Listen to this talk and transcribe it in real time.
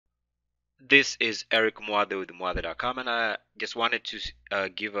This is Eric Muade with Muade.com, and I just wanted to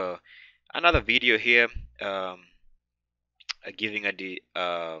give another video here, giving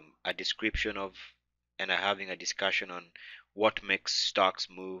a description of and having a discussion on what makes stocks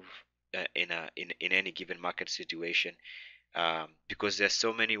move in any given market situation. Because there's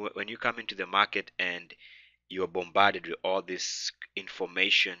so many when you come into the market and you're bombarded with all this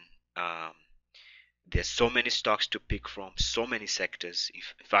information. Um, there's so many stocks to pick from, so many sectors.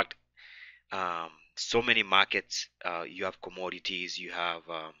 In fact, so many markets. You have commodities, you have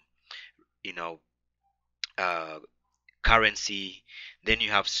you know uh, currency, then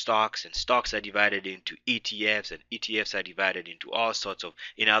you have stocks, and stocks are divided into ETFs, and ETFs are divided into all sorts of.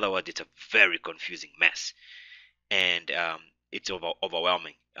 In other words, it's a very confusing mess, and it's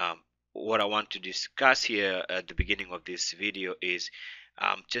overwhelming. What I want to discuss here at the beginning of this video is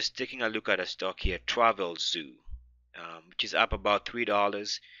just taking a look at a stock here, Travel Zoo, which is up about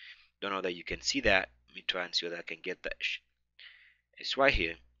 $3. Don't know that you can see that. Let me try and see whether I can get that. It's right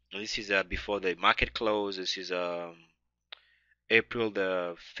here. This is before the market close. This is April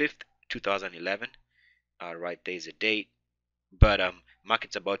the 5th, 2011. Right there is a date. But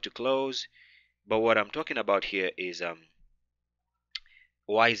market's about to close. But what I'm talking about here is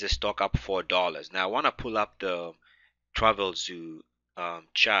why is the stock up $4? Now I want to pull up the Travel Zoo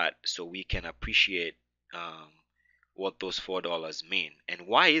chart so we can appreciate what those $4 mean, and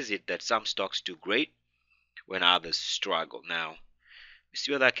why is it that some stocks do great when others struggle. Now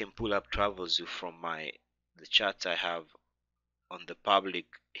see whether I can pull up Travel Zoo from the charts I have on the public.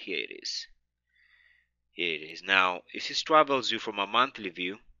 Here it is. Here it is. Now this is Travel Zoo from a monthly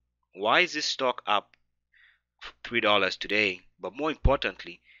view. Why is this stock up $3 today? But more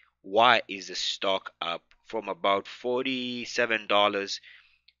importantly, why is the stock up from about $47?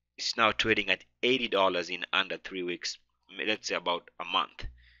 It's now trading at $80 in under 3 weeks. Let's say about a month.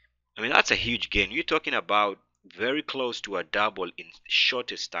 I mean, that's a huge gain. You're talking about very close to a double in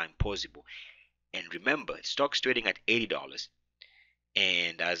shortest time possible. And remember, stock's trading at $80,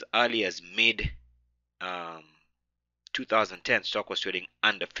 and as early as mid um, 2010, stock was trading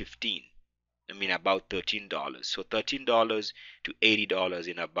under 15. I mean, about $13. So $13 to $80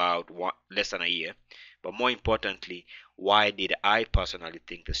 in about less than a year. But more importantly, why did I personally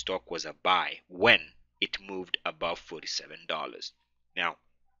think the stock was a buy when it moved above $47? Now,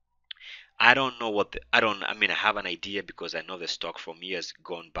 I don't know I mean, I have an idea because I know the stock from years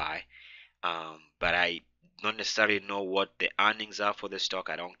gone by, but I don't necessarily know what the earnings are for the stock.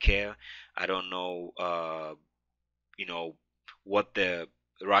 I don't care. I don't know, you know, what the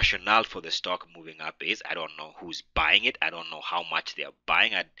rationale for the stock moving up is. I don't know who's buying it. I don't know how much they are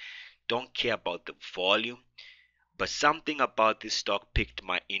buying. I don't care about the volume. But something about this stock piqued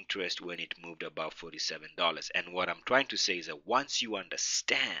my interest when it moved above $47. And what I'm trying to say is that once you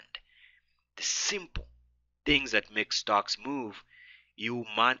understand the simple things that make stocks move, you'll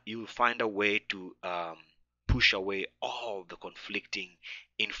find a way to push away all the conflicting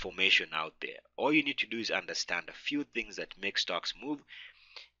information out there. All you need to do is understand a few things that make stocks move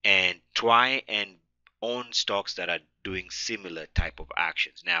and try and own stocks that are doing similar type of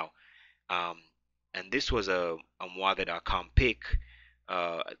actions. Now, and this was a Muade.com pick.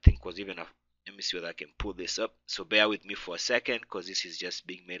 I think was even a. Let me see whether I can pull this up. So bear with me for a second because this is just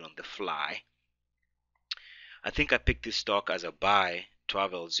being made on the fly. I think I picked this stock as a buy,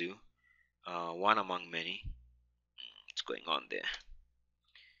 Travel Zoo, one among many. What's going on there?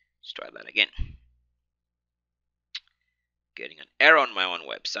 Let's try that again. Getting an error on my own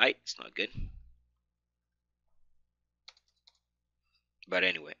website. It's not good. But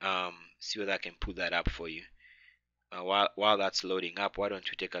anyway, see whether I can pull that up for you. While that's loading up, why don't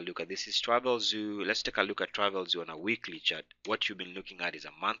you take a look at this? Is Travel Zoo. Let's take a look at Travel Zoo on a weekly chart. What you've been looking at is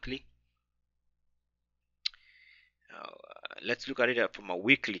a monthly. Let's look at it from a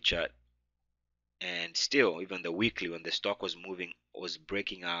weekly chart. And still, even the weekly, when the stock was moving, was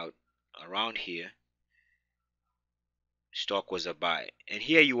breaking out around here, stock was a buy. And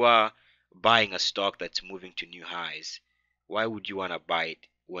here you are buying a stock that's moving to new highs. Why would you want to buy it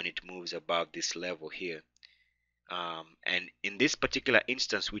when it moves above this level here? And in this particular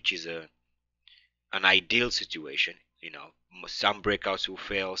instance, which is an ideal situation, some breakouts will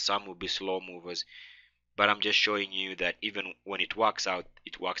fail, some will be slow movers, but I'm just showing you that even when it works out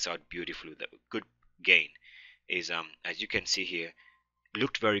beautifully. The good gain is, as you can see here,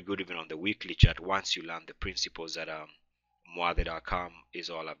 looked very good even on the weekly chart once you learn the principles that Muade.com is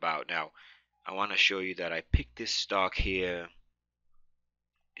all about. Now, I want to show you that I picked this stock here.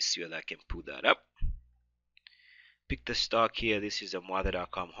 Let's see whether I can pull that up. Pick the stock here. This is the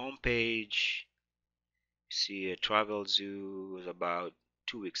Muade.com homepage. See, a Travel Zoo was about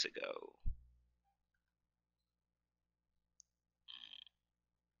 2 weeks ago.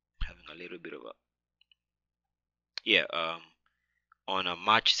 having a little bit of a yeah. On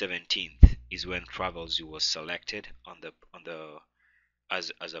March 17th is when Travelzoo was selected on the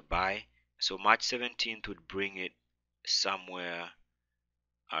as a buy. So March 17th would bring it somewhere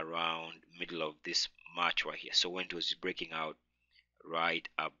around middle of this March right here. So when it was breaking out right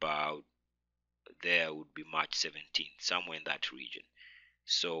about there would be March 17th, somewhere in that region.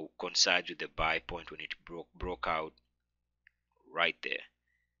 So coincide with the buy point when it broke out right there.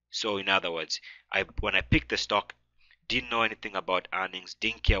 So in other words, I when I picked the stock, didn't know anything about earnings,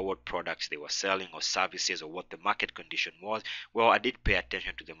 didn't care what products they were selling or services or what the market condition was. Well, I did pay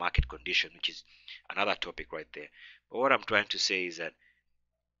attention to the market condition, which is another topic right there. But what I'm trying to say is that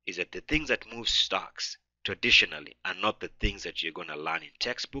the things that move stocks traditionally are not the things that you're going to learn in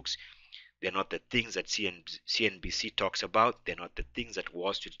textbooks. They're not the things that CNBC talks about. They're not the things that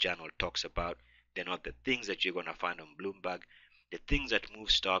Wall Street Journal talks about. They're not the things that you're going to find on Bloomberg. The things that move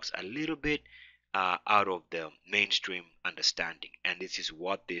stocks a little bit out of the mainstream understanding. And this is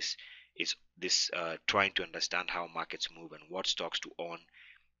what this is trying to understand how markets move and what stocks to own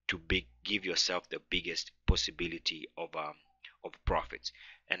to give yourself the biggest possibility of profits.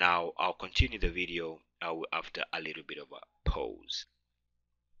 And I'll continue the video after a little bit of a pause.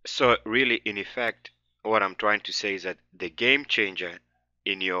 So really, in effect, what I'm trying to say is that the game changer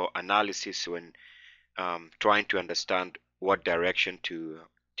in your analysis when trying to understand what direction to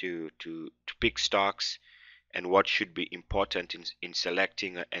pick stocks and what should be important in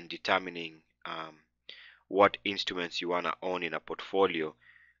selecting and determining what instruments you want to own in a portfolio.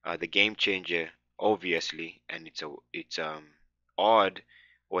 The game changer, obviously, and it's odd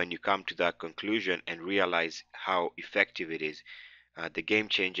when you come to that conclusion and realize how effective it is. The game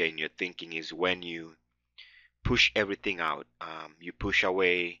changer in your thinking is when you push everything out. You push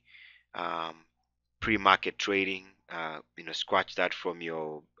away um, pre-market trading. Scratch that from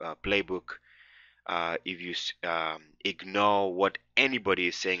your playbook. If you ignore what anybody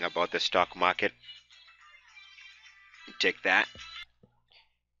is saying about the stock market, take that.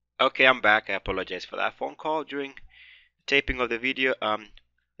 Okay, I'm back. I apologize for that phone call during taping of the video.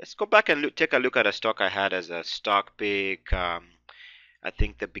 Let's go back and take a look at a stock I had as a stock pick. I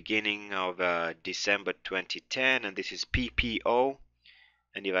think the beginning of December 2010, and this is PPO.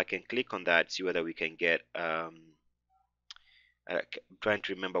 And if I can click on that, see whether we can get. I'm trying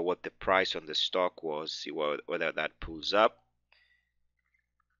to remember what the price on the stock was. See whether that pulls up.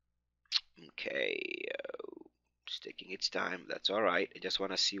 Okay, it's taking its time. That's all right. I just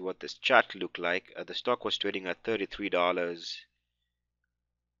want to see what this chart looked like. The stock was trading at $33.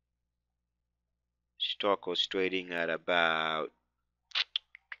 Stock was trading at about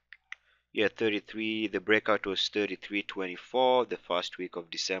 33. The breakout was 33.24 the first week of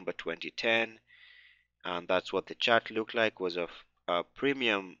December 2010, and that's what the chart looked like. Was a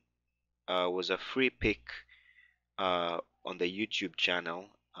premium, was a free pick on the YouTube channel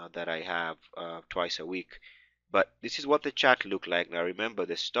that I have twice a week. But this is what the chart looked like. Now remember,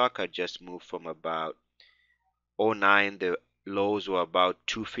 the stock had just moved from about '09. The lows were about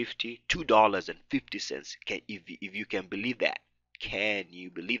 $2.50. If you can believe that, can you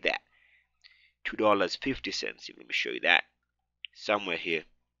believe that? $2.50. Let me show you that. Somewhere here,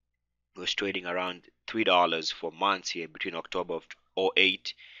 it was trading around $3 for months here between October of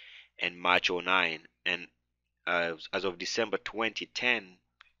 '08 and March '09, and as of December 2010,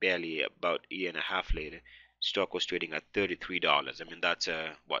 barely about a year and a half later, stock was trading at $33. I mean, that's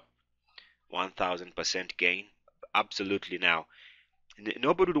a what 1,000% gain. Absolutely. Now,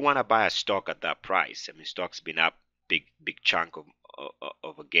 nobody would want to buy a stock at that price. I mean, stock's been up big chunk of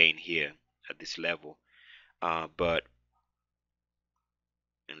a gain here at this level. But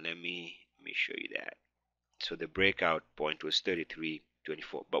and let me show you that. So the breakout point was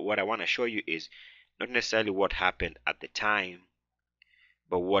 33.24. But what I want to show you is not necessarily what happened at the time,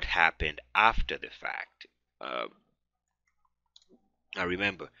 but what happened after the fact. I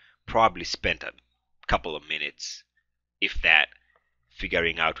remember probably spent a couple of minutes, if that,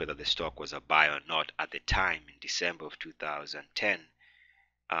 figuring out whether the stock was a buy or not at the time in December of 2010.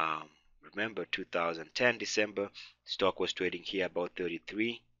 Remember 2010 December, stock was trading here about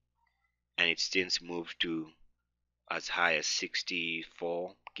 33, and it's since moved to as high as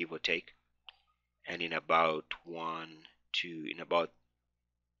 64, give or take. And in about let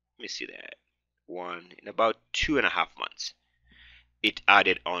me see that, in about 2.5 months, it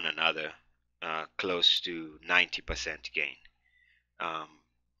added on another close to 90% gain.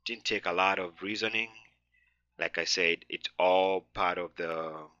 Didn't take a lot of reasoning. Like I said, it's all part of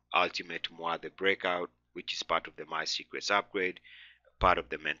the ultimate moi the breakout, which is part of the My Secrets upgrade, part of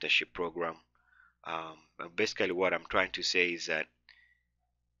the mentorship program. Basically, what I'm trying to say is that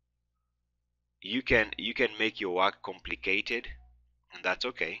you can make your work complicated, and that's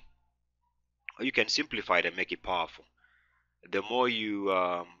okay, or you can simplify it and make it powerful. The more you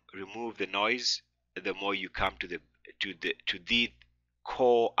remove the noise, the more you come to the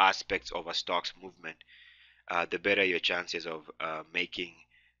core aspects of a stock's movement, the better your chances of making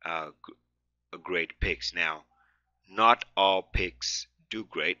great picks. Now, not all picks do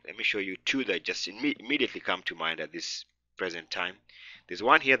great. Let me show you two that just immediately come to mind at this present time. There's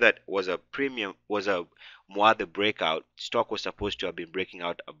one here that was a premium, was a Moada breakout. Stock was supposed to have been breaking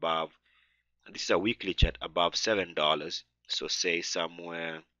out above, this is a weekly chart, above $7. So say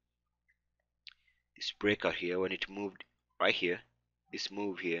somewhere, this breakout here, when it moved right here, this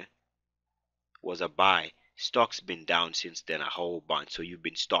move here was a buy. Stock's been down since then a whole bunch, so you've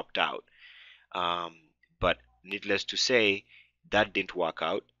been stopped out. But needless to say, that didn't work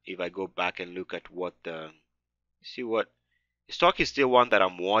out. If I go back and look at what the, see what, stock is still one that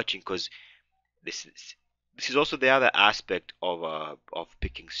I'm watching, because this is this is also the other aspect of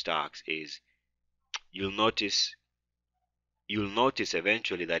picking stocks is you'll notice you'll notice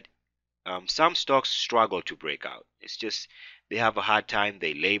eventually that some stocks struggle to break out. It's just they have a hard time.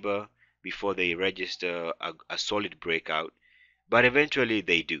 They labor before they register a solid breakout, but eventually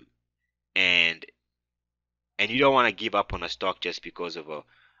they do. And you don't want to give up on a stock just because of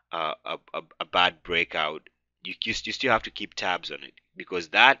a bad breakout. You still have to keep tabs on it, because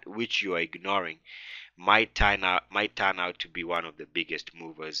that which you are ignoring might turn out to be one of the biggest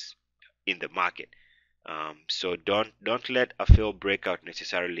movers in the market. So don't let a failed breakout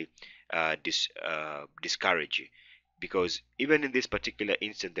necessarily discourage you, because even in this particular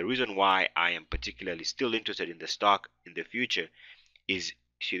instance, the reason why I am particularly still interested in the stock in the future is,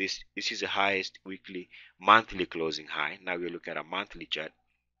 see, this is the highest weekly monthly closing high. Now we look at a monthly chart,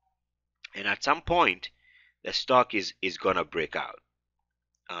 and at some point the stock is gonna break out.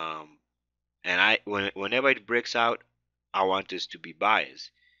 Um, and whenever it breaks out, I want us to be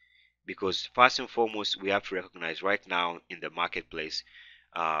buyers, because first and foremost we have to recognize right now in the marketplace,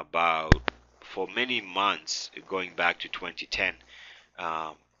 about for many months going back to 2010,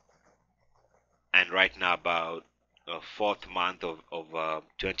 um, and right now about fourth month of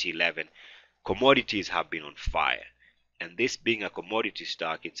 2011, commodities have been on fire. And this being a commodity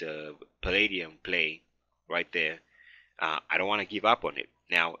stock, it's a palladium play right there. I don't want to give up on it.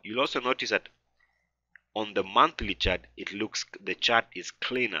 Now, you'll also notice that on the monthly chart, the chart is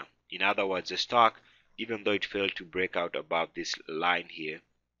cleaner. In other words, the stock, even though it failed to break out above this line here,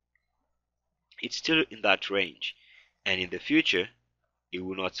 it's still in that range. And in the future, it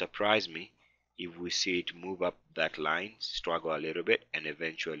will not surprise me if we see it move up that line, struggle a little bit, and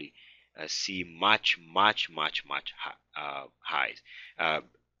eventually see much, much, much, much highs, uh,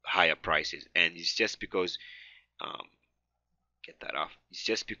 higher prices. And it's just because, um, get that off. It's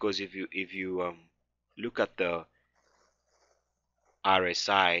just because if you look at the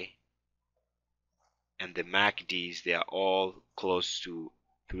RSI and the MACDs, they are all close to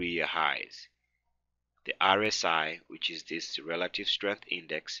 3-year highs. The RSI, which is this relative strength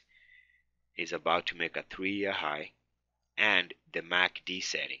index, is about to make a 3-year high, and the MACD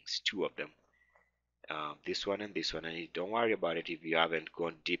settings, two of them, this one and this one. And don't worry about it if you haven't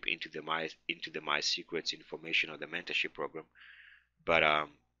gone deep into the My Secrets information or the mentorship program. But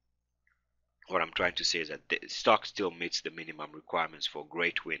what I'm trying to say is that the stock still meets the minimum requirements for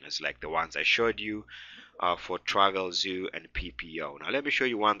great winners, like the ones I showed you for Travel Zoo and PPO. Now let me show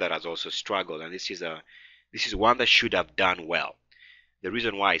you one that has also struggled, and this is one that should have done well. The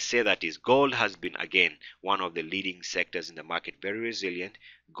reason why I say that is gold has been, again, one of the leading sectors in the market, very resilient.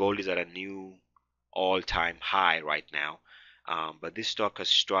 Gold is at a new all-time high right now, but this stock has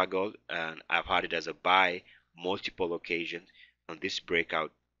struggled, and I've had it as a buy multiple occasions on this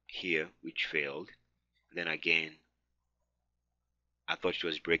breakout here, which failed. Then again, I thought it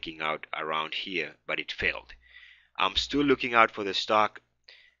was breaking out around here, but it failed. I'm still looking out for the stock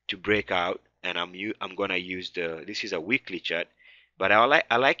to break out, and I'm gonna use this is a weekly chart, but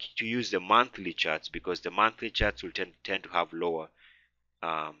I like to use the monthly charts, because the monthly charts will tend to have lower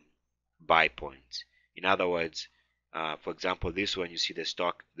um, buy points. In other words, for example, this one, you see the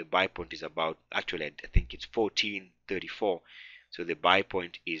stock, the buy point is about, actually I think it's 1434. So the buy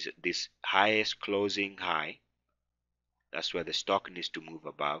point is this highest closing high. That's where the stock needs to move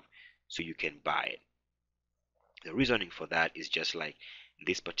above so you can buy it. The reasoning for that is just like in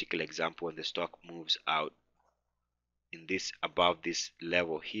this particular example, when the stock moves out in this above this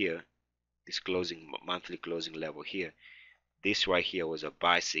level here, this monthly closing level here, this right here was a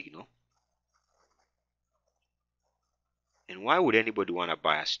buy signal. And why would anybody want to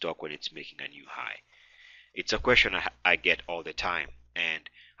buy a stock when it's making a new high? It's a question I get all the time. And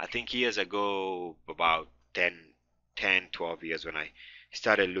I think years ago, about 12 years, when I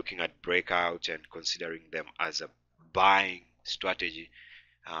started looking at breakouts and considering them as a buying strategy,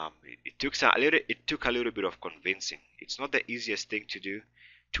 it took a little bit of convincing. It's not the easiest thing to do,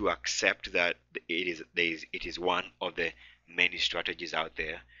 to accept that it is one of the many strategies out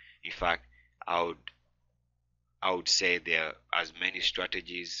there. In fact, I would I would say there are as many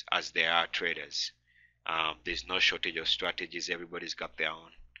strategies as there are traders. There's no shortage of strategies. Everybody's got their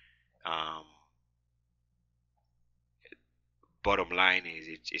own. Um, Bottom line is,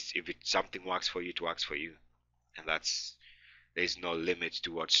 if something works for you, it works for you, and there's no limit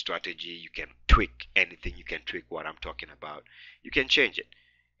to what strategy you can tweak. Anything you can tweak, what I'm talking about, you can change it.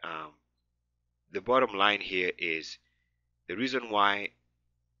 Um, the bottom line here is the reason why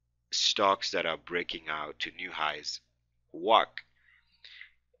stocks that are breaking out to new highs work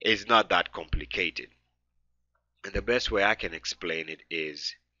is not that complicated. And the best way I can explain it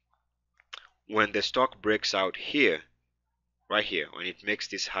is, when the stock breaks out here, right here, when it makes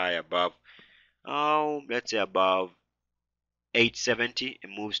this high above, let's say above 870, it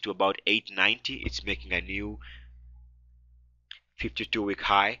moves to about 890, it's making a new 52-week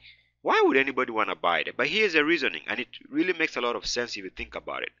high. Why would anybody want to buy it? But here's the reasoning, and it really makes a lot of sense if you think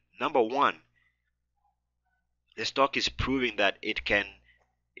about it. Number one, the stock is proving that it can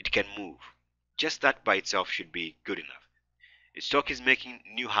move. Just that by itself should be good enough. The stock is making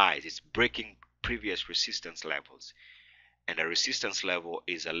new highs. It's breaking previous resistance levels. And a resistance level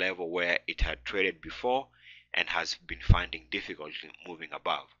is a level where it had traded before and has been finding difficulty moving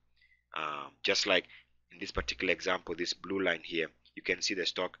above. Just like in this particular example, this blue line here, you can see the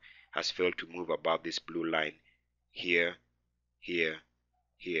stock has failed to move above this blue line here, here,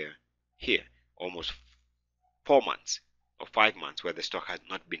 here, here, almost 4 months or 5 months, where the stock has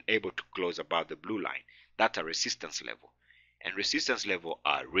not been able to close above the blue line. That's a resistance level. And resistance level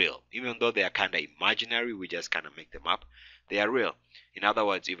are real. Even though they are kind of imaginary, we just kind of make them up. They are real. In other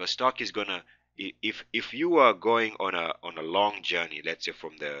words, if a stock is gonna, if you are going on a long journey, let's say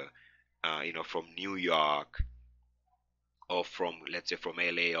from the from New York, or from, let's say, from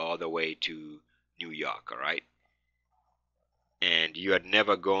LA all the way to New York, all right, and you had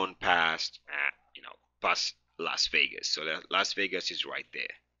never gone past past Las Vegas. So Las Vegas is right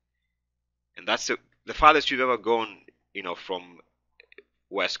there, and that's the farthest you've ever gone, from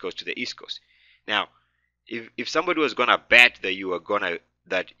West Coast to the East Coast. Now, if somebody was gonna bet that you were gonna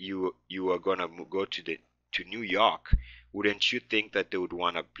go to New York, wouldn't you think that they would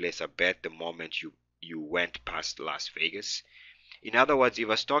want to place a bet the moment you went past Las Vegas? In other words, if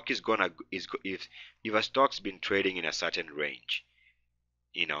a stock if a stock's been trading in a certain range,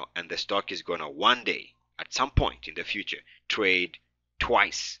 and the stock is gonna one day, at some point in the future, trade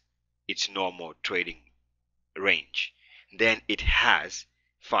twice its normal trading range, then it has,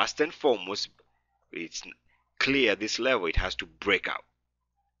 first and foremost, it's clear this level, it has to break out.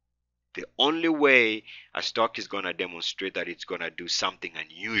 The only way a stock is going to demonstrate that it's going to do something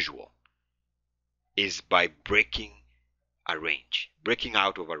unusual is by breaking breaking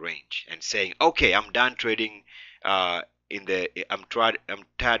out of a range and saying, okay, I'm done trading I'm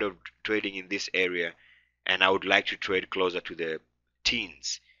tired of trading in this area, and I would like to trade closer to the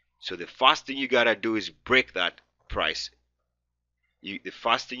teens. So the first thing you got to do is break that price. The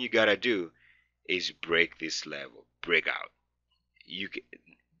first thing you got to do is break this level, break out.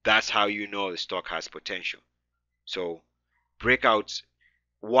 That's how you know the stock has potential. So breakouts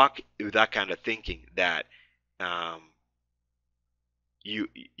work with that kind of thinking, that um, you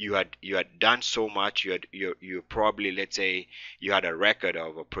had done so much. You probably, let's say, you had a record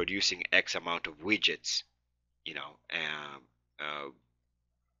of producing X amount of widgets. You know, um, uh,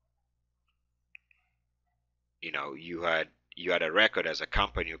 you had a record as a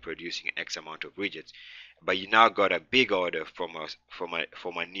company of producing X amount of widgets, but you now got a big order from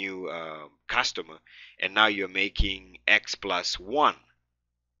a new customer, and now you're making X plus one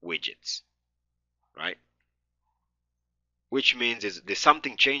widgets, right? Which means there's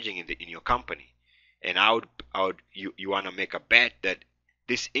something changing in your company, and you want to make a bet that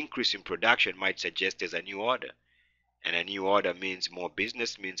this increase in production might suggest there's a new order, and a new order means more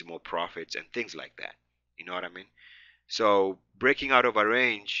business, means more profits, and things like that. You know what I mean? So breaking out of a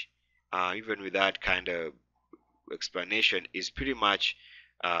range, even with that kind of explanation, is pretty much,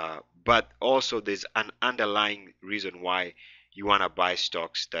 but also there's an underlying reason why you want to buy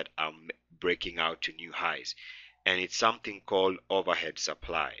stocks that are breaking out to new highs, and it's something called overhead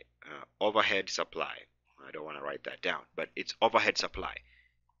supply. Overhead supply. I don't want to write that down, but it's overhead supply.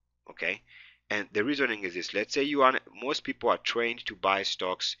 Okay, and the reasoning is this: let's say most people are trained to buy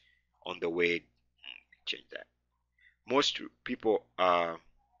stocks on the way. Change that. Most people are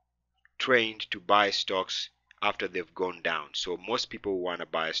trained to buy stocks after they've gone down. So most people want to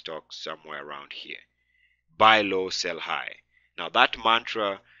buy a stock somewhere around here. Buy low, sell high. Now that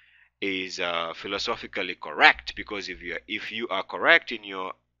mantra is philosophically correct, because if you are correct in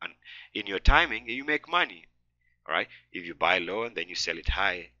your timing, you make money. All right. If you buy low and then you sell it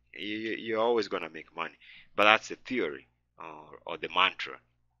high, you're always gonna make money. But that's the theory, or the mantra.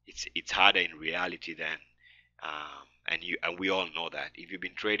 It's harder in reality than, and we all know that. If you've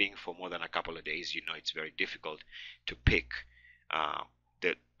been trading for more than a couple of days, you know it's very difficult to pick uh,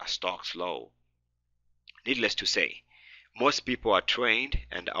 the a stock's low. Needless to say, most people are trained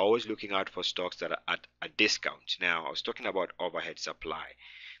and are always looking out for stocks that are at a discount. Now, I was talking about overhead supply.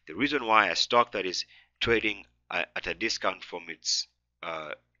 The reason why a stock that is trading at a discount from its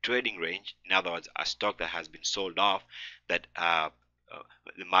trading range, in other words, a stock that has been sold off, that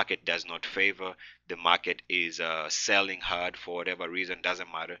the market does not favor, the market is selling hard for whatever reason,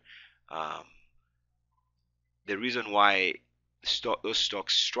 doesn't matter. Um, the reason why those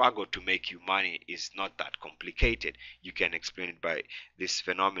stocks struggle to make you money is not that complicated. You can explain it by this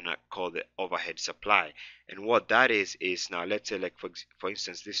phenomena called the overhead supply. And what that is, now let's say, like for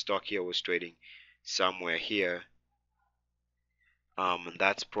instance, this stock here was trading somewhere here. And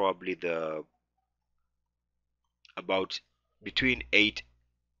that's probably the about between $8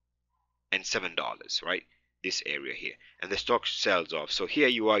 and $7, right? This area here, and the stock sells off. So here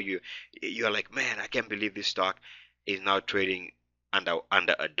you are, you're like, man, I can't believe this stock is now trading under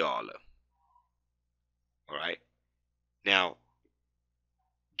 $1. All right. Now,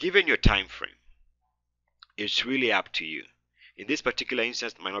 given your time frame, it's really up to you. In this particular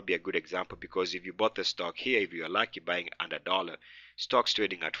instance, it might not be a good example, because if you bought the stock here, if you are lucky buying under $1, stock's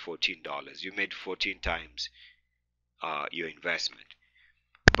trading at $14. You made 14 times your investment.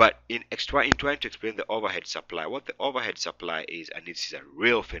 But in trying to explain the overhead supply, what the overhead supply is, and this is a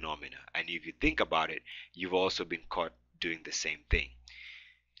real phenomena, and if you think about it, you've also been caught doing the same thing.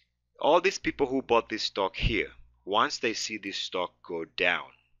 All these people who bought this stock here, once they see this stock go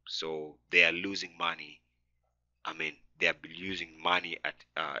down, so they are losing money. I mean, they are losing money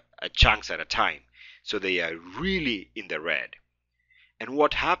at chunks at a time. So they are really in the red. And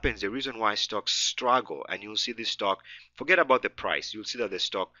what happens, the reason why stocks struggle, and you'll see this stock, forget about the price, you'll see that the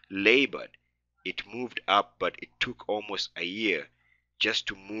stock labored. It moved up, but it took almost a year just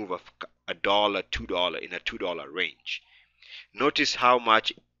to move a dollar, $2 in a $2 range. Notice how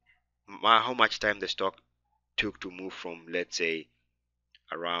much time the stock took to move from, let's say,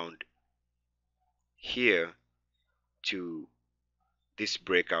 around here to this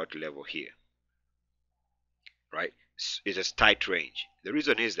breakout level here, right? It's a tight range. The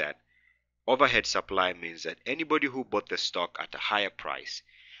reason is that overhead supply means that anybody who bought the stock at a higher price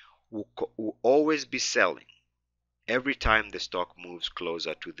will always be selling every time the stock moves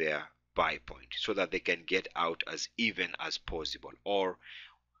closer to their buy point, so that they can get out as even as possible, or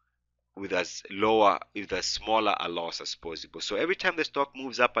with as smaller a loss as possible. So every time the stock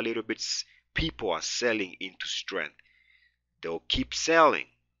moves up a little bit, people are selling into strength. They'll keep selling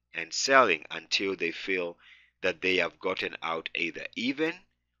and selling until they feel that they have gotten out either even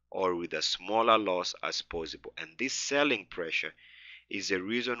or with a smaller loss as possible. And this selling pressure is the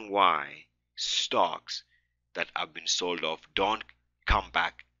reason why stocks that have been sold off don't come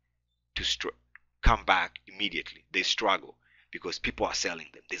back immediately. They struggle because people are selling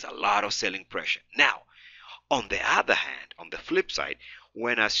them. There's a lot of selling pressure. Now, on the other hand, on the flip side,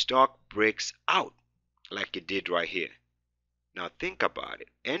 when a stock breaks out like it did right here, now think about it.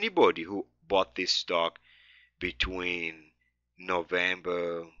 Anybody who bought this stock between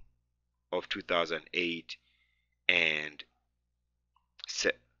November of 2008 and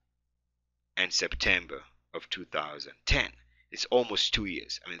September of 2010, it's almost 2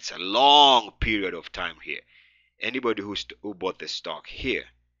 years. I mean, it's a long period of time here. Anybody who bought the stock here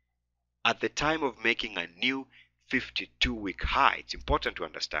at the time of making a new 52-week high, it's important to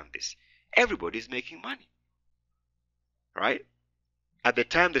understand this. Everybody's making money, right? At the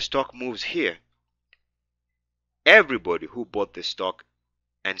time the stock moves here, everybody who bought the stock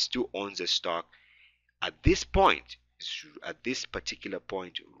and still owns the stock at this point, at this particular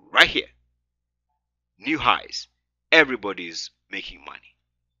point right here, new highs, everybody is making money.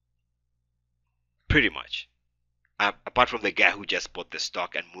 Pretty much. Apart from the guy who just bought the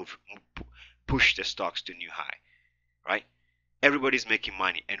stock and pushed the stocks to new high, right? Everybody's making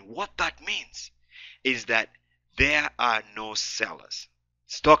money. And what that means is that there are no sellers.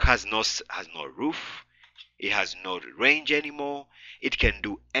 Stock has no roof. It has no range anymore. It can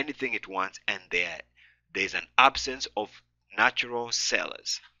do anything it wants, and there's an absence of natural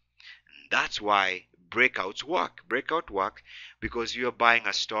sellers. And that's why breakouts work. Breakout work because you are buying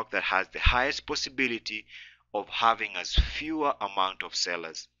a stock that has the highest possibility of having as fewer amount of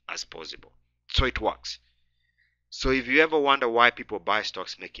sellers as possible. So it works. So if you ever wonder why people buy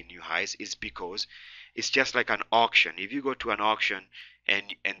stocks making new highs, it's because it's just like an auction. If you go to an auction and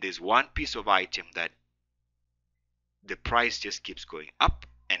there's one piece of item that the price just keeps going up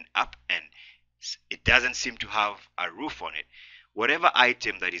and it doesn't seem to have a roof on it. Whatever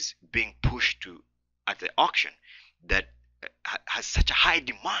item that is being pushed to at the auction that has such a high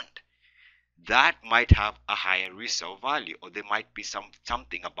demand, that might have a higher resale value, or there might be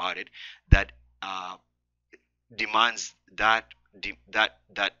something about it that demands that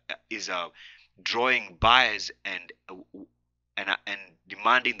is drawing buyers and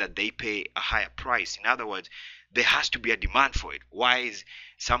demanding that they pay a higher price. In other words, there has to be a demand for it. Why is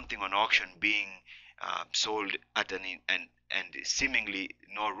something on auction being sold at and seemingly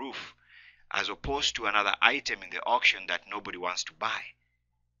no roof, as opposed to another item in the auction that nobody wants to buy?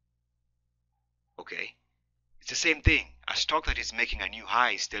 Okay, it's the same thing. A stock that is making a new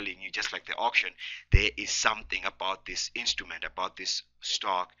high is telling you, just like the auction, there is something about this instrument, about this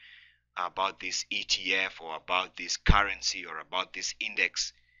stock, about this ETF, or about this currency, or about this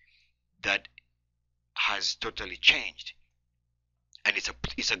index that has totally changed. And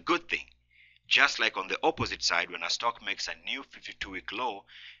it's a good thing. Just like on the opposite side, when a stock makes a new 52-week low,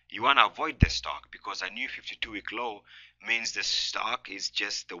 you want to avoid the stock, because a new 52-week low means the stock is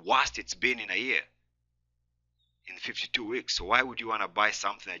just the worst it's been in a year, in 52 weeks. So why would you want to buy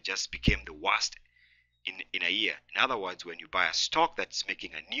something that just became the worst in a year? In other words, when you buy a stock that's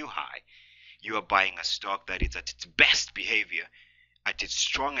making a new high, you are buying a stock that is at its best behavior, at its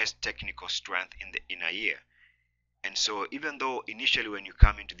strongest technical strength in a year. And so even though initially when you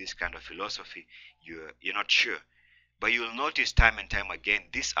come into this kind of philosophy, you're not sure, but you'll notice time and time again,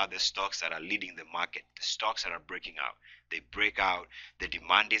 these are the stocks that are leading the market, the stocks that are breaking out. They break out, the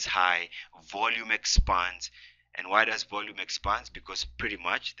demand is high, volume expands. And why does volume expand? Because pretty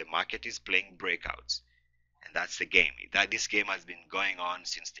much the market is playing breakouts. And that's the game. This game has been going on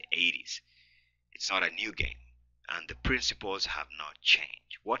since the 80s. It's not a new game. And the principles have not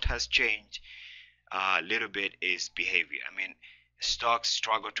changed. What has changed a little bit is behavior. I mean, stocks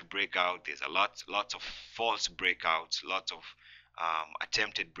struggle to break out. There's lots of false breakouts, lots of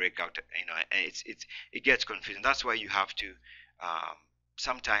attempted breakout. And it gets confusing. That's why you have to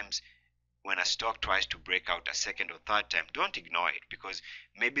sometimes, when a stock tries to break out a second or third time, don't ignore it, because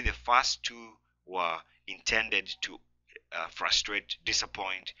maybe the first two were intended to frustrate,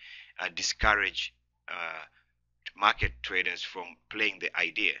 disappoint, discourage market traders from playing the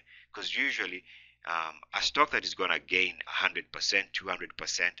idea. Because usually a stock that is going to gain 100%,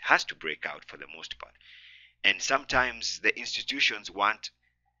 200% has to break out for the most part. And sometimes the institutions want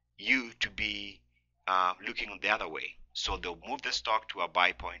you to be looking the other way. So they'll move the stock to a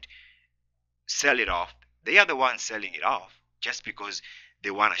buy point, sell it off. They are the ones selling it off just because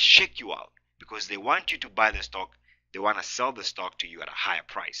they want to shake you out, because they want you to buy the stock. They want to sell the stock to you at a higher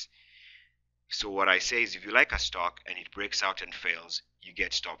price. So what I say is, if you like a stock and it breaks out and fails, you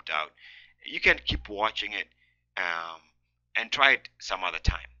get stopped out. You can keep watching it and try it some other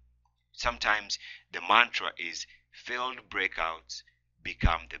time. Sometimes the mantra is failed breakouts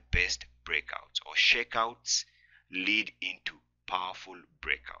become the best breakouts, or shakeouts lead into powerful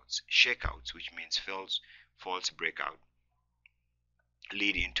breakouts. Shakeouts, which means false breakout,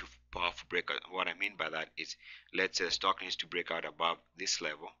 lead into powerful breakout. What I mean by that is, let's say a stock needs to break out above this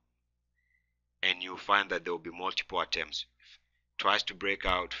level, and you'll find that there will be multiple attempts. Tries to break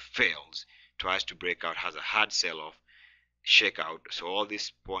out, fails. Tries to break out, has a hard sell-off, shakeout. So all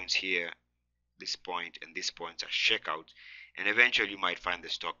these points here, this point and this point are shakeouts, and eventually you might find the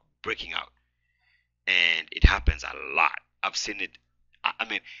stock breaking out. And it happens a lot. I've seen it.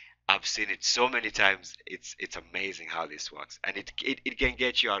 I've seen it so many times. It's amazing how this works, and it can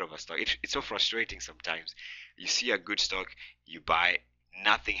get you out of a stock. It's so frustrating sometimes. You see a good stock, you buy,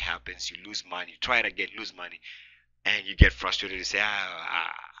 nothing happens, you lose money. You try it again, lose money, and you get frustrated. You say,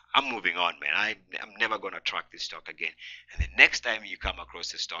 I'm moving on, man. I'm never gonna track this stock again. And the next time you come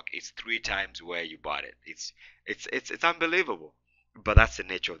across the stock, it's 3 times where you bought it. It's unbelievable. But that's the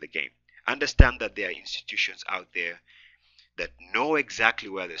nature of the game. Understand that there are institutions out there that know exactly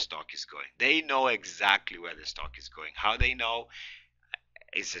where the stock is going. They know exactly where the stock is going. How they know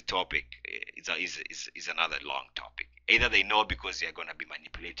is a topic. Is another long topic. Either they know because they're going to be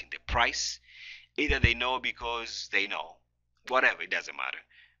manipulating the price. Either they know because they know. Whatever, it doesn't matter.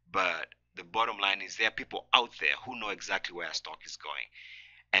 But the bottom line is, there are people out there who know exactly where a stock is going.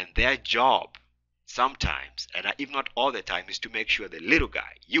 And their job sometimes, and if not all the time, is to make sure the little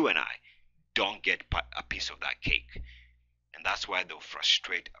guy, you and I, don't get a piece of that cake. And that's why they'll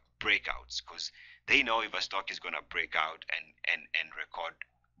frustrate breakouts, because they know if a stock is going to break out and record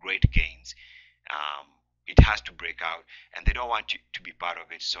great gains, um, it has to break out, and they don't want you to be part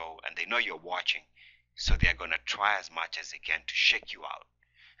of it. So, and they know you're watching, so they're going to try as much as they can to shake you out.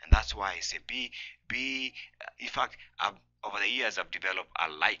 And that's why I say in fact, over the years I've developed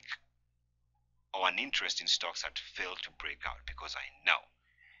a like or an interest in stocks that fail to break out, because I know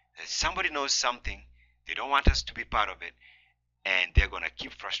that somebody knows something, they don't want us to be part of it, and they're going to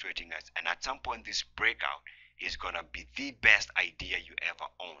keep frustrating us. And at some point, this breakout is going to be the best idea you ever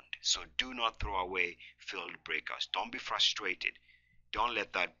owned. So do not throw away failed breakouts. Don't be frustrated. Don't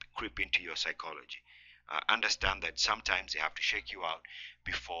let that creep into your psychology. Understand that sometimes they have to shake you out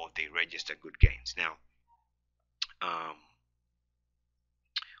before they register good gains. Now, um,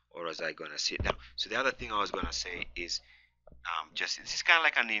 or was I going to say now? So the other thing I was going to say is just this is kind of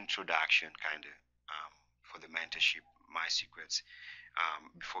like an introduction, kind of, for the mentorship, my secrets,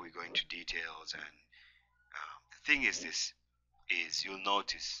 before we go into details. And the thing is this, is you'll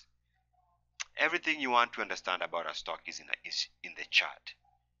notice everything you want to understand about a stock is in the chart.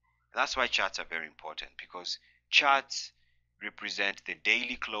 That's why charts are very important, because charts represent the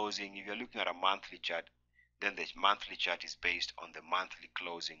daily closing. If you're looking at a monthly chart, then the monthly chart is based on the monthly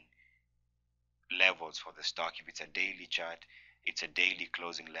closing levels for the stock. If it's a daily chart, it's a daily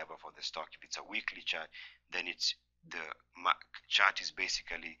closing level for the stock. If it's a weekly chart, then it's the chart is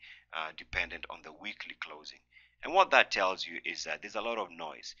basically dependent on the weekly closing. And what that tells you is that there's a lot of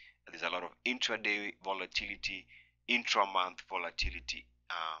noise. There's a lot of intraday volatility, intra-month volatility,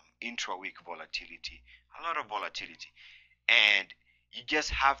 intra-week volatility, a lot of volatility. And you just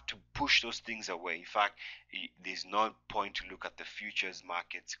have to push those things away. In fact, there's no point to look at the futures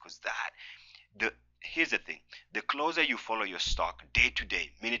markets, because here's the thing: the closer you follow your stock day to day,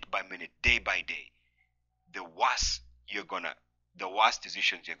 minute by minute, day by day, the worse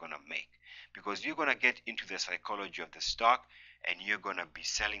decisions you're gonna make, because you're gonna get into the psychology of the stock, and you're gonna be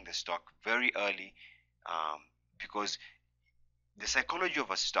selling the stock very early, because the psychology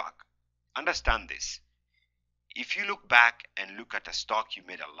of a stock. Understand this: if you look back and look at a stock you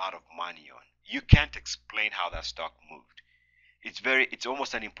made a lot of money on, you can't explain how that stock moved. It's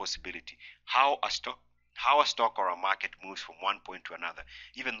almost an impossibility. How a stock or a market moves from one point to another,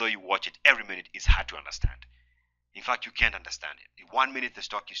 even though you watch it every minute, is hard to understand. In fact, you can't understand it. In 1 minute the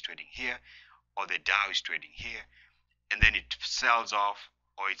stock is trading here, or the Dow is trading here, and then it sells off,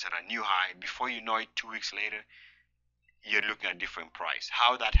 or it's at a new high. Before you know it, 2 weeks later, you're looking at a different price.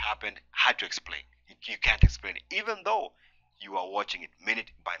 How that happened, hard to explain. You can't explain it, even though you are watching it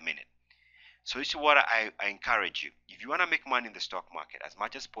minute by minute. So this is what I encourage you. If you want to make money in the stock market, as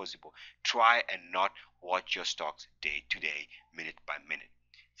much as possible, try and not watch your stocks day to day, minute by minute.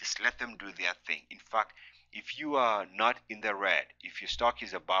 Just let them do their thing. In fact, if you are not in the red, if your stock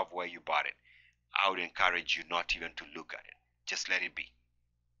is above where you bought it, I would encourage you not even to look at it. Just let it be.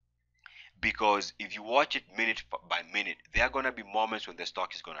 Because if you watch it minute by minute, there are going to be moments when the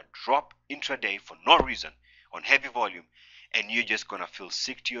stock is going to drop intraday for no reason on heavy volume, and you're just going to feel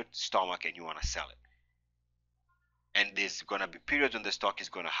sick to your stomach and you want to sell it. And there's going to be periods when the stock is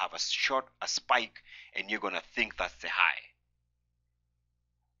going to have a spike, and you're going to think that's the high.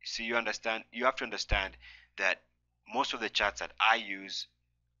 See, you have to understand that most of the charts that I use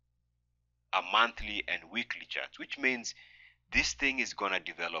are monthly and weekly charts, which means this thing is going to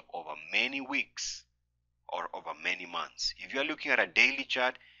develop over many weeks or over many months. If you're looking at a daily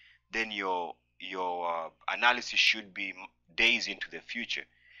chart, then your analysis should be days into the future.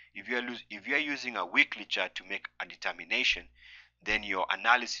 If you're using a weekly chart to make a determination, then your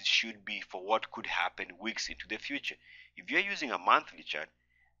analysis should be for what could happen weeks into the future. If you're using a monthly chart,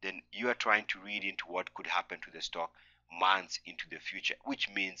 then you are trying to read into what could happen to the stock months into the future, which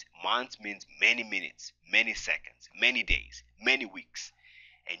means months means many minutes, many seconds, many days, many weeks.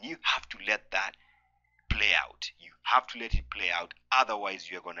 And you have to let that play out. You have to let it play out,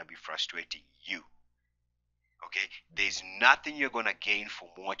 otherwise you're going to be frustrating you. Okay? There's nothing you're going to gain from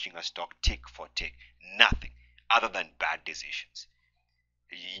watching a stock tick for tick. Nothing other than bad decisions.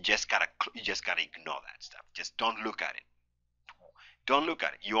 You just gotta ignore that stuff. Just don't look at it. Don't look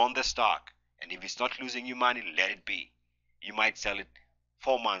at it. You own the stock, and if it's not losing you money, let it be. You might sell it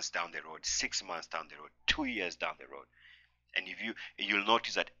 4 months down the road, 6 months down the road, 2 years down the road. And you'll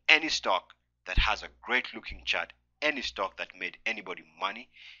notice that any stock that has a great looking chart, any stock that made anybody money,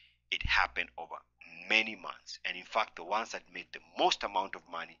 it happened over many months. And in fact, the ones that made the most amount of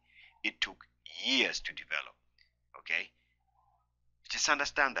money, it took years to develop. Okay? Just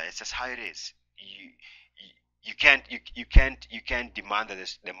understand that. It's just how it is. You can't demand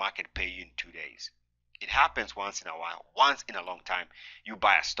that the market pay you in 2 days. It happens once in a while, once in a long time. You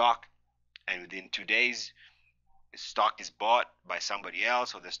buy a stock, and within 2 days, the stock is bought by somebody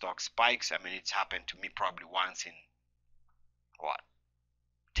else, or the stock spikes. I mean, it's happened to me probably once in what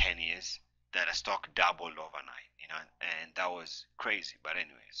 10 years that a stock doubled overnight, and that was crazy. But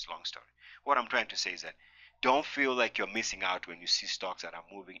anyway, it's a long story. What I'm trying to say is that don't feel like you're missing out when you see stocks that are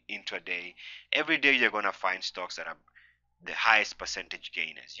moving intraday. Every day you're gonna find stocks that are the highest percentage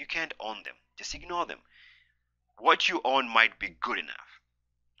gainers. You can't own them. Just ignore them. What you own might be good enough.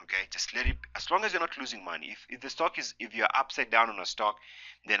 Okay, just let it. As long as you're not losing money. If the stock is, if you're upside down on a stock,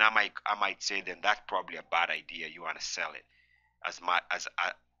 then I might say then that's probably a bad idea. You want to sell it as much as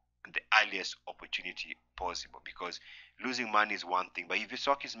the earliest opportunity possible, because losing money is one thing, but if your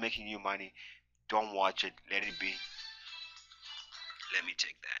stock is making you money, don't watch it. Let it be. Let me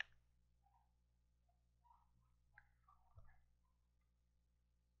take that.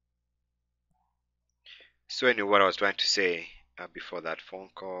 So anyway, what I was trying to say before that phone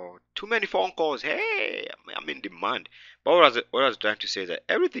call, too many phone calls. Hey, I'm in demand. But what I was trying to say is that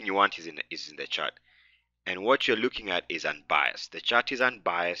everything you want is in the chart, and what you're looking at is unbiased. The chart is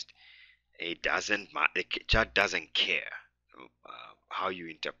unbiased. It doesn't the chart doesn't care how you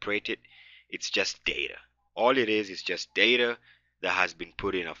interpret it. It's just data. All it is just data that has been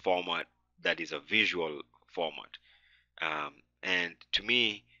put in a format that is a visual format. And to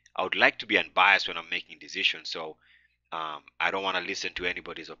me, I would like to be unbiased when I'm making decisions. So I don't want to listen to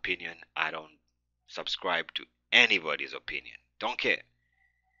anybody's opinion. I don't subscribe to anybody's opinion. Don't care.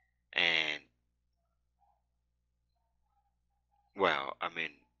 And well, I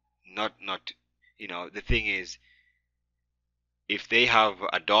mean, not the thing is, if they have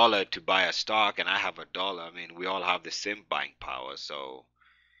 $1 to buy a stock and I have $1, I mean, we all have the same buying power. So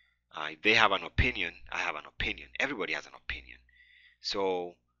if they have an opinion, I have an opinion. Everybody has an opinion.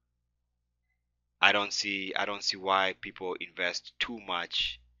 So I don't see why people invest too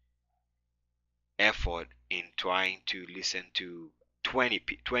much effort in trying to listen to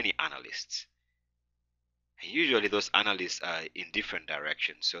 20 analysts. And usually those analysts are in different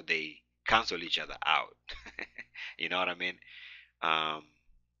directions, so they cancel each other out. You know what I mean? Um,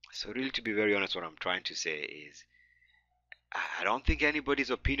 so really, to be very honest, what I'm trying to say is I don't think anybody's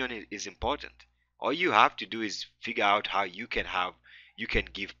opinion is important. All you have to do is figure out how you can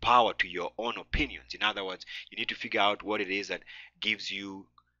give power to your own opinions. In other words, you need to figure out what it is that gives you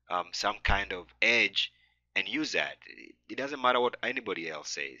some kind of edge and use that. It doesn't matter what anybody else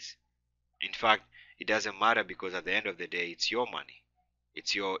says. In fact, it doesn't matter because at the end of the day, it's your money,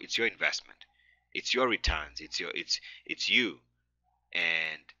 it's your investment, it's your returns, it's you.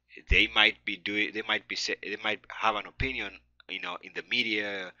 And they might have an opinion, in the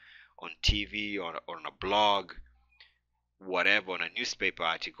media, on TV, or on a blog, whatever, on a newspaper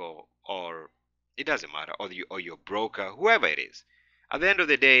article, or it doesn't matter, or your broker, whoever it is. At the end of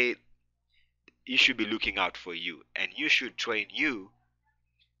the day, you should be looking out for you, and you should train you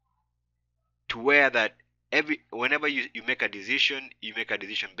to where that every whenever you make a decision, you make a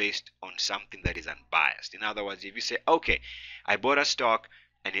decision based on something that is unbiased. In other words, if you say, okay, I bought a stock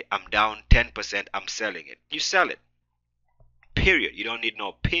and I'm down 10%, I'm selling it, you sell it, period. You don't need no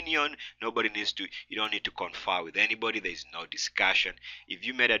opinion. You don't need to confer with anybody. There's no discussion. If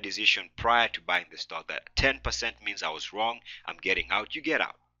you made a decision prior to buying the stock that 10% means I was wrong, I'm getting out, you get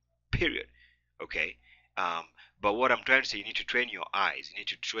out, period. Okay. um, but what I'm trying to say, you need to train your eyes. You need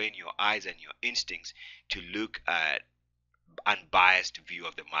to train your eyes and your instincts to look at unbiased view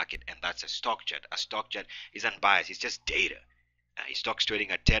of the market, and that's a stock chart. A stock chart is unbiased. It's just data. Stock's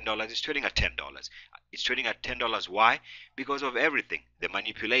trading at $10. It's trading at $10. It's trading at $10. Why? Because of everything: the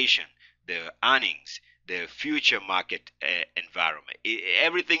manipulation, the earnings, the future market environment.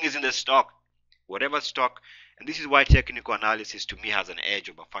 Everything is in the stock. Whatever stock, and this is why technical analysis to me has an edge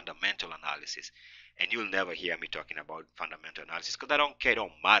over fundamental analysis. And you'll never hear me talking about fundamental analysis because I don't care. It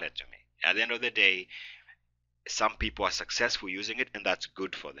don't matter to me. At the end of the day, some people are successful using it, and that's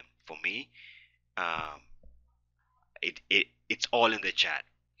good for them. For me, um, it's all in the chat.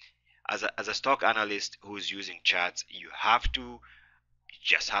 As a stock analyst who's using charts, you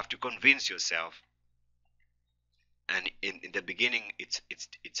just have to convince yourself. And in the beginning, it's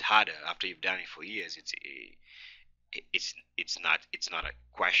harder. After you've done it for years, it's not a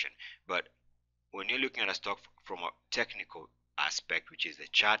question. But when you're looking at a stock from a technical aspect, which is the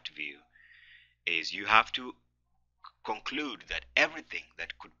chart view, is you have to conclude that everything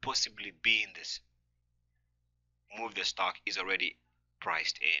that could possibly be in this move the stock is already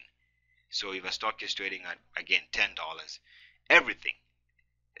priced in. So if a stock is trading at, again, $10, everything,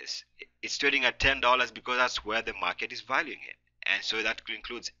 It's, it's trading at $10 because that's where the market is valuing it. And so that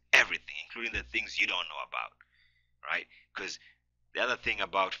includes everything, including the things you don't know about, right? Because the other thing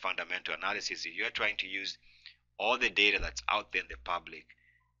about fundamental analysis is you're trying to use all the data that's out there in the public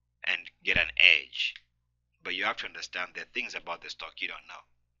and get an edge. But you have to understand there are things about the stock you don't know.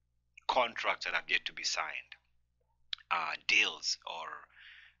 Contracts that have yet to be signed, deals, or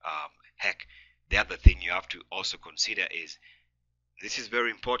heck, the other thing you have to also consider is, this is very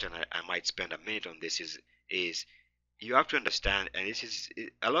important. I might spend a minute on this. Is you have to understand, and this is,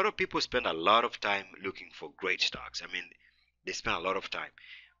 a lot of people spend a lot of time looking for great stocks. I mean, they spend a lot of time,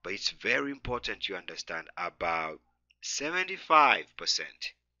 but it's very important you understand about 75%.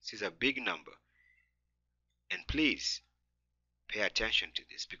 This is a big number, and please pay attention to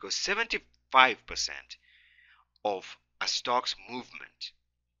this, because 75% of a stock's movement,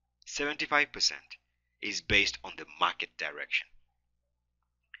 75% is based on the market direction.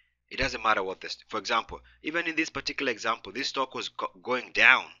 It doesn't matter what this, for example, even in this particular example, this stock was going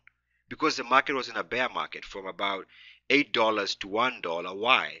down because the market was in a bear market from about $8 to $1.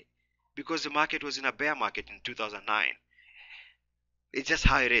 Why? Because the market was in a bear market in 2009. It's just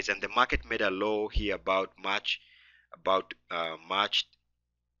how it is. And the market made a low here about March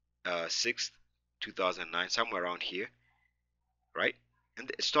 6th, 2009, somewhere around here, right? And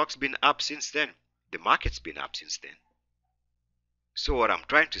the stock's been up since then. The market's been up since then. So what I'm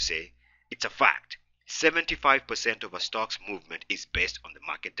trying to say, it's a fact. 75% of a stock's movement is based on the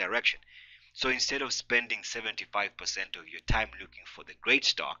market direction. So instead of spending 75% of your time looking for the great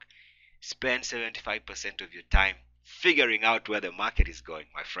stock, spend 75% of your time figuring out where the market is going,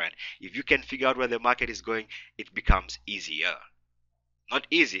 my friend. If you can figure out where the market is going, it becomes easier. Not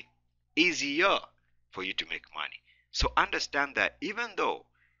easy, easier for you to make money. So understand that even though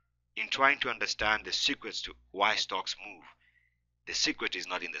in trying to understand the secrets to why stocks move, the secret is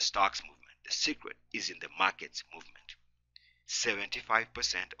not in the stock's movement. The secret is in the market's movement.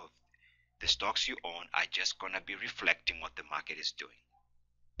 75% of the stocks you own are just going to be reflecting what the market is doing.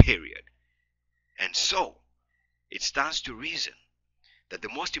 Period. And so, it stands to reason that the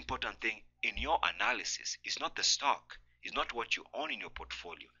most important thing in your analysis is not the stock, is not what you own in your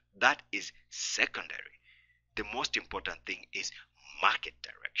portfolio. That is secondary. The most important thing is market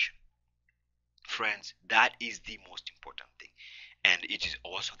direction. Friends, that is the most important thing. And it is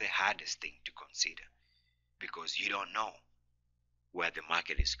also the hardest thing to consider, because you don't know where the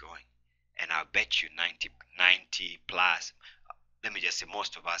market is going. And I bet you 90 plus, let me just say,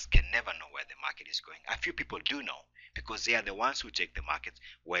 most of us can never know where the market is going. A few people do know, because they are the ones who take the market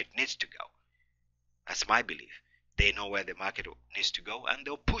where it needs to go. That's my belief. They know where the market needs to go, and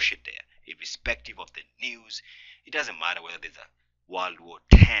they'll push it there, irrespective of the news. It doesn't matter whether there's a World War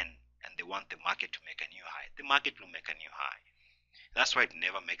X and they want the market to make a new high. The market will make a new high. That's why it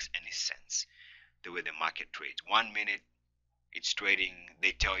never makes any sense the way the market trades. 1 minute it's trading,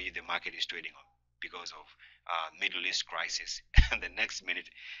 they tell you the market is trading because of Middle East crisis, and the next minute,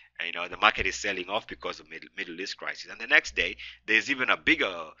 the market is selling off because of Middle East crisis, and the next day there's even a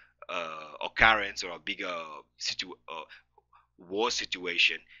bigger occurrence, or a bigger war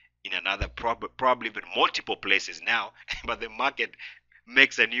situation in another, probably even multiple places now, but the market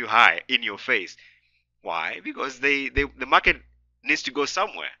makes a new high in your face. Why? Because the market needs to go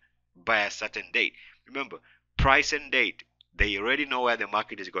somewhere by a certain date. Remember, price and date. They already know where the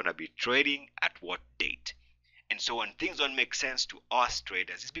market is going to be trading at what date. And so when things don't make sense to us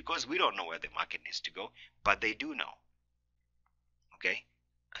traders, it's because we don't know where the market needs to go, but they do know. Okay?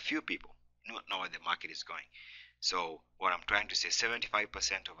 A few people don't know where the market is going. So what I'm trying to say,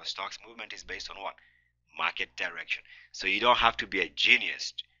 75% of a stock's movement is based on what? Market direction. So you don't have to be a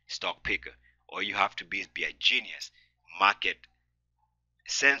genius stock picker, or you have to be a genius market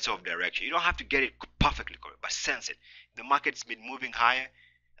sense of direction. You don't have to get it perfectly correct, but sense it. If the market's been moving higher,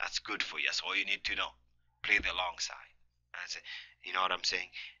 that's good for you. That's all you need to know. Play the long side. That's it. You know what I'm saying?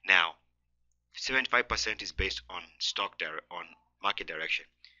 Now, 75% is based on on market direction.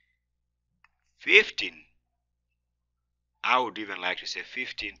 15, I would even like to say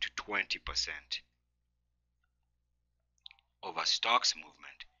 15 to 20% of a stock's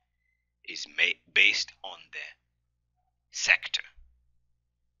movement is based on the sector.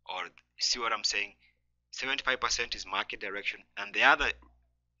 Or see what I'm saying? 75% is market direction, and the other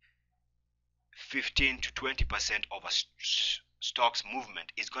 15 to 20% of a stock's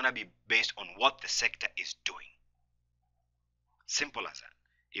movement is going to be based on what the sector is doing. Simple as that.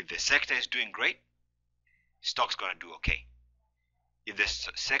 If the sector is doing great, stock's going to do okay. If the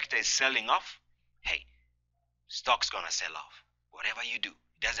sector is selling off, hey, stock's going to sell off. Whatever you do,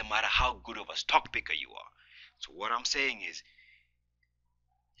 it doesn't matter how good of a stock picker you are. So what I'm saying is,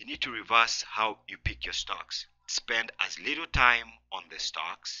 You need to reverse how you pick your stocks. Spend as little time on the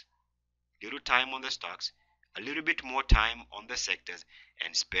stocks, a little bit more time on the sectors,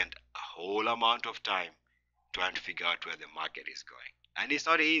 and spend a whole amount of time trying to figure out where the market is going. And it's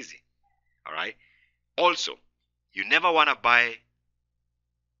not easy. All right. Also, you never want to buy,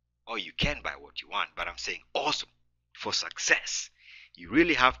 or you can buy what you want, but I'm saying also for success, you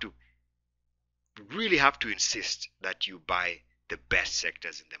really have to insist that you buy the best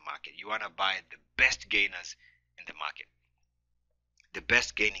sectors in the market. You want to buy the best gainers in the market, the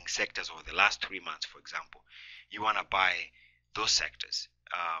best gaining sectors over the last 3 months, for example. You want to buy those sectors.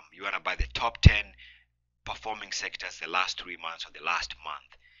 You want to buy the top 10 performing sectors the last 3 months or the last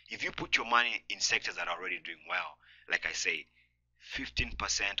month. If you put your money in sectors that are already doing well, like I say,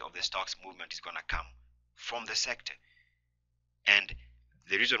 15% of the stock's movement is going to come from the sector. And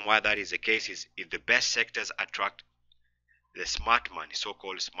the reason why that is the case is if the best sectors attract the smart money,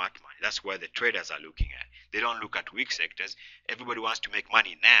 so-called smart money, that's where the traders are looking at. They don't look at weak sectors. Everybody wants to make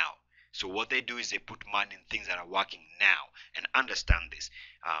money now. So what they do is they put money in things that are working now. And understand this.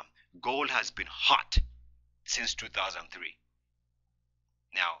 Gold has been hot since 2003.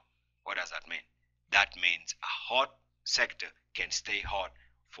 Now, what does that mean? That means a hot sector can stay hot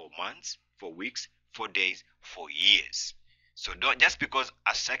for months, for weeks, for days, for years. So don't, just because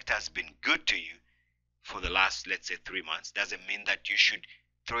a sector has been good to you for the last, let's say, 3 months, doesn't mean that you should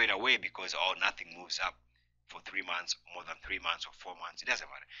throw it away because, oh, nothing moves up for 3 months, more than 3 months or 4 months. It doesn't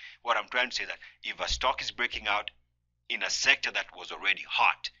matter. What I'm trying to say is that if a stock is breaking out in a sector that was already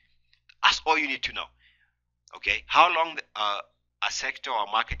hot, that's all you need to know. Okay, how long a sector or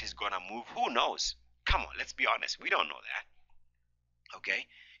market is gonna move? Who knows? Come on, let's be honest. We don't know that. Okay,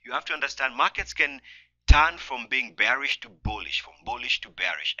 you have to understand markets can turn from being bearish to bullish, from bullish to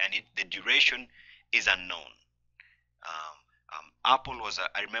bearish, and the duration is unknown. Apple was,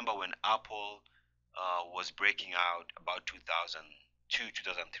 I remember when Apple was breaking out about 2002,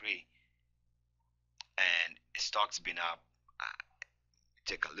 2003, and stock's been up.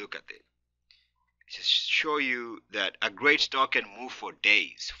 Take a look at it. Just show you that a great stock can move for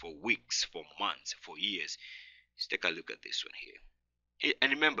days, for weeks, for months, for years. Let's take a look at this one here.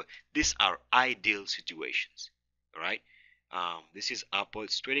 And remember, these are ideal situations. All right. This is Apple.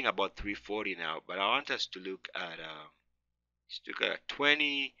 It's trading about 340 now, but I want us to look at let's look at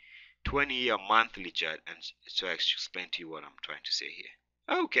a 20-year monthly chart, and so I explain to you what I'm trying to say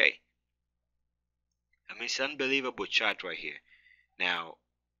here. Okay. I mean, it's an unbelievable chart right here. Now,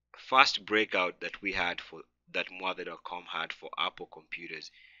 first breakout that we had for that Mother.com had for Apple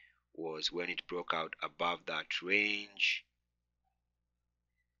computers was when it broke out above that range.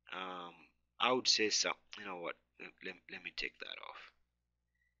 I would say some, you know what, let me take that off.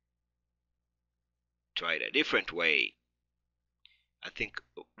 Try it a different way. I think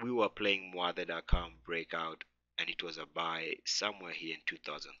we were playing Mother.com breakout and it was a buy somewhere here in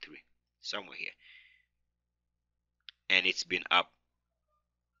 2003, somewhere here, and it's been up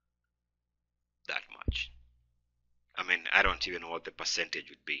that much. I mean, I don't even know what the percentage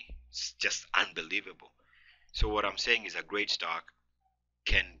would be. It's just unbelievable. So what I'm saying is a great stock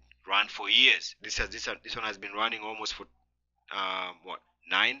can run for years. This one has been running almost for what,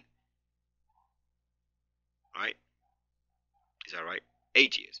 9, right? Is that right?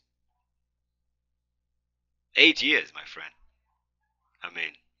 8 years. 8 years, my friend. I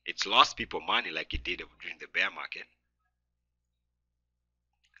mean, it's lost people money like it did during the bear market.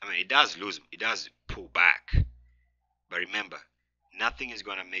 I mean, it does pull back. But remember, nothing is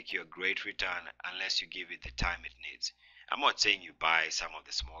going to make you a great return unless you give it the time it needs. I'm not saying you buy some of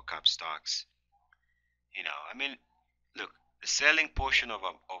the small cap stocks. I mean, look, the selling portion of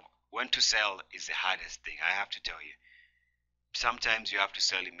when to sell is the hardest thing. I have to tell you. Sometimes you have to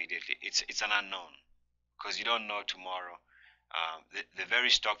sell immediately. It's an unknown because you don't know tomorrow. The very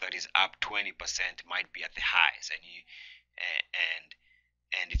stock that is up 20% might be at the highs,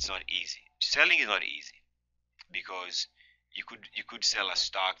 and it's not easy. Selling is not easy because you could sell a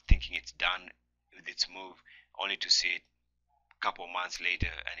stock thinking it's done with its move, only to see it a couple of months later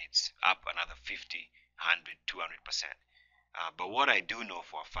and it's up another 50, 100, 200%. But what I do know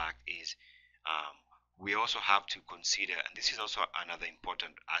for a fact is we also have to consider, and this is also another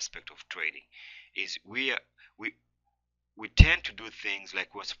important aspect of trading, is we tend to do things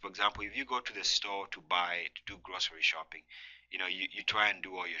like, for example, if you go to the store to do grocery shopping, you try and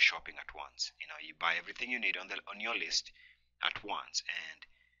do all your shopping at once. You buy everything you need on your list at once,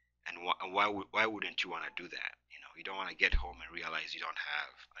 and why wouldn't you want to do that? You don't want to get home and realize you don't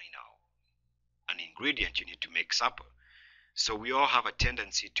have an ingredient you need to make supper. So we all have a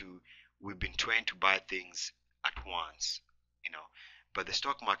tendency we've been trained to buy things at once, But the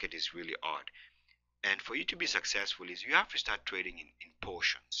stock market is really odd. And for you to be successful is you have to start trading in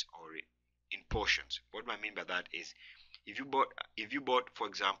portions or in portions. What I mean by that is if you bought for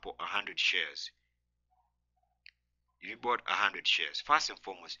example 100 shares, if you bought 100 shares, first and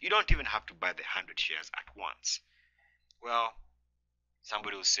foremost, you don't even have to buy the 100 shares at once. Well,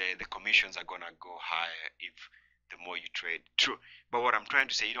 somebody will say the commissions are gonna go higher if the more you trade. True, but what I'm trying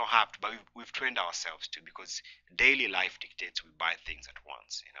to say, you don't have to. But we've trained ourselves to, because daily life dictates we buy things at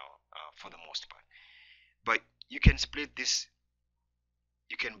once. For the most part. But you can split this.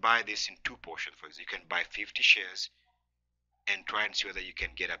 You can buy this in two portions. For example, you can buy 50 shares and try and see whether you can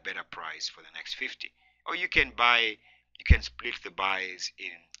get a better price for the next 50. Or you can split the buys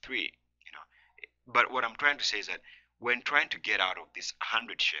in three. You know. But what I'm trying to say is that when trying to get out of these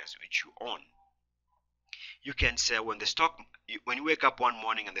 100 shares which you own, you can sell when you wake up one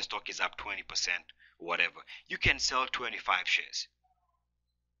morning and the stock is up 20% or whatever, you can sell 25 shares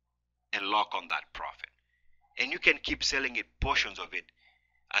and lock on that profit. And you can keep selling it, portions of it,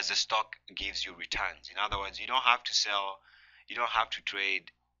 as the stock gives you returns. In other words, you don't have to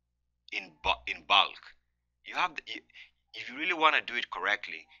trade in bulk. If you really want to do it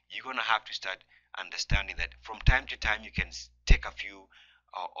correctly, you're going to have to start understanding that from time to time you can take a few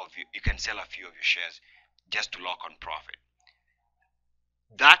you can sell a few of your shares just to lock on profit.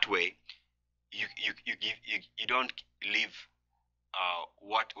 That way, you don't leave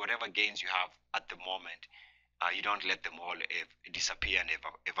whatever gains you have at the moment. You don't let them all disappear and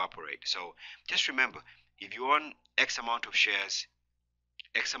evaporate. So just remember, if you own X amount of shares,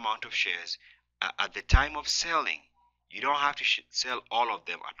 at the time of selling, you don't have to sell all of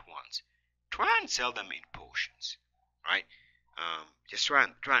them at once. Try and sell them in portions, right? Just try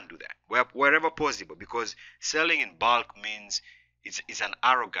and do that wherever possible, because selling in bulk means it's an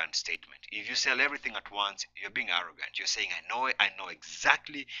arrogant statement. If you sell everything at once, you're being arrogant. You're saying, I know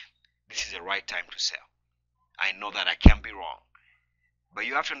exactly this is the right time to sell. I know that I can be wrong. But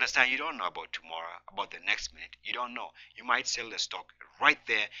you have to understand, you don't know about tomorrow, about the next minute. You don't know. You might sell the stock right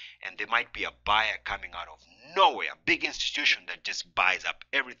there, and there might be a buyer coming out of nowhere, a big institution that just buys up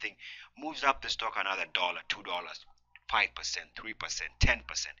everything, moves up the stock another dollar, $2, 5%, 3%,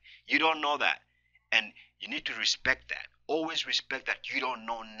 10%. You don't know that. And you need to respect that. Always respect that you don't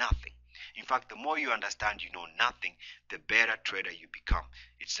know nothing. In fact, the more you understand you know nothing, the better trader you become.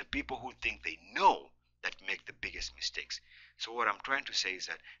 It's the people who think they know that make the biggest mistakes. So what I'm trying to say is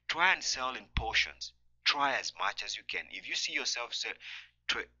that try and sell in portions. Try as much as you can. If you see yourself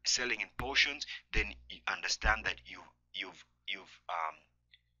selling in portions, then you understand that you've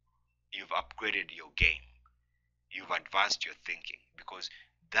upgraded your game. You've advanced your thinking, because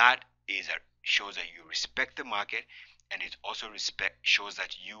that shows that you respect the market, and it also shows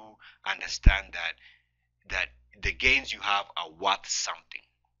that you understand that the gains you have are worth something.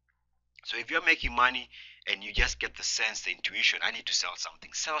 So if you're making money and you just get the sense, the intuition, I need to sell something,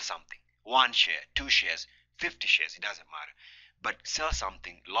 sell something. 1 share, 2 shares, 50 shares, it doesn't matter. But sell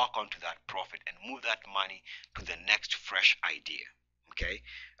something, lock onto that profit, and move that money to the next fresh idea. Okay?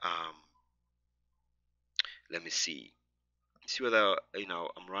 Let me see whether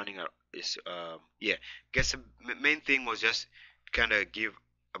I'm running out. Yeah. Guess the main thing was just kind of give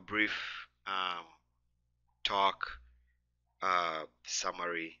a brief talk,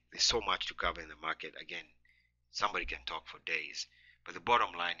 summary. There's so much to cover in the market. Again, somebody can talk for days, but the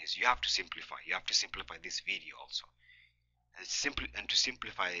bottom line is you have to simplify. You have to simplify this video also. And to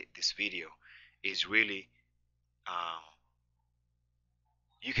simplify this video is really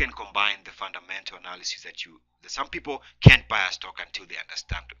you can combine the fundamental analysis that some people can't buy a stock until they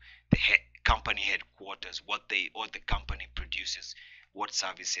understand the company headquarters, what the company produces, what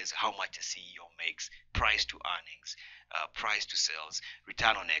services, how much a CEO makes, price to earnings, price to sales,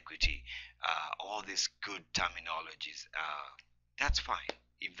 return on equity, all these good terminologies. That's fine.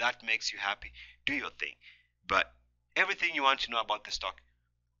 If that makes you happy, do your thing. But everything you want to know about the stock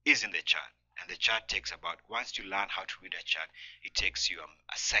is in the chart. And the chart takes about, once you learn how to read a chart, it takes you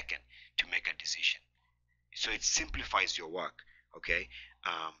a second to make a decision. So it simplifies your work. Okay.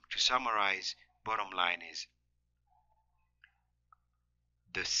 To summarize, bottom line is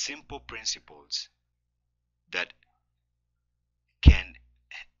the simple principles that can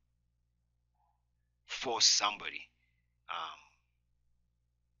force somebody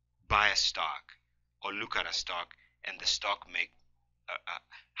buy a stock or look at a stock and the stock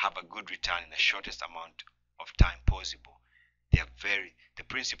have a good return in the shortest amount of time possible. The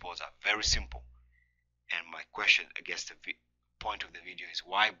principles are very simple. And my question, I guess the point of the video is,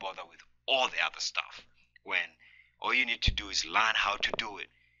 why bother with all the other stuff when all you need to do is learn how to do it?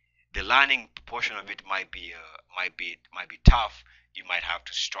 The learning portion of it might be tough. You might have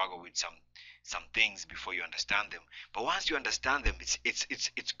to struggle with some things before you understand them. But once you understand them,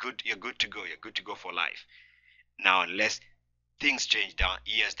 it's good. You're good to go. You're good to go for life. Now, unless things change down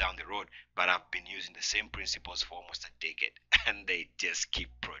years down the road, but I've been using the same principles for almost a decade, and they just keep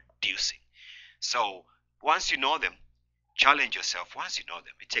producing. So once you know them, challenge yourself. Once you know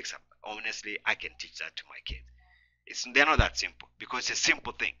them, it takes up. Honestly, I can teach that to my kids. They're not that simple because it's a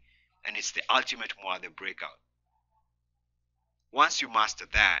simple thing, and it's the ultimate the breakout. Once you master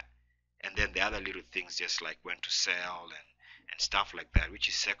that, and then the other little things just like when to sell and stuff like that, which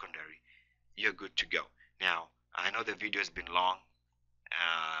is secondary, you're good to go. Now, I know the video has been long.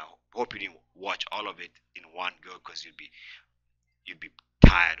 Hope you didn't watch all of it in one go because you'd be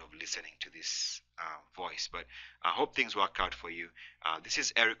tired of listening to this voice. But I hope things work out for you. This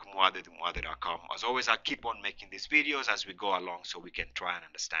is Eric Mwade, Mwade.com. As always, I keep on making these videos as we go along so we can try and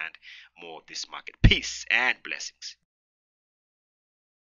understand more of this market. Peace and blessings.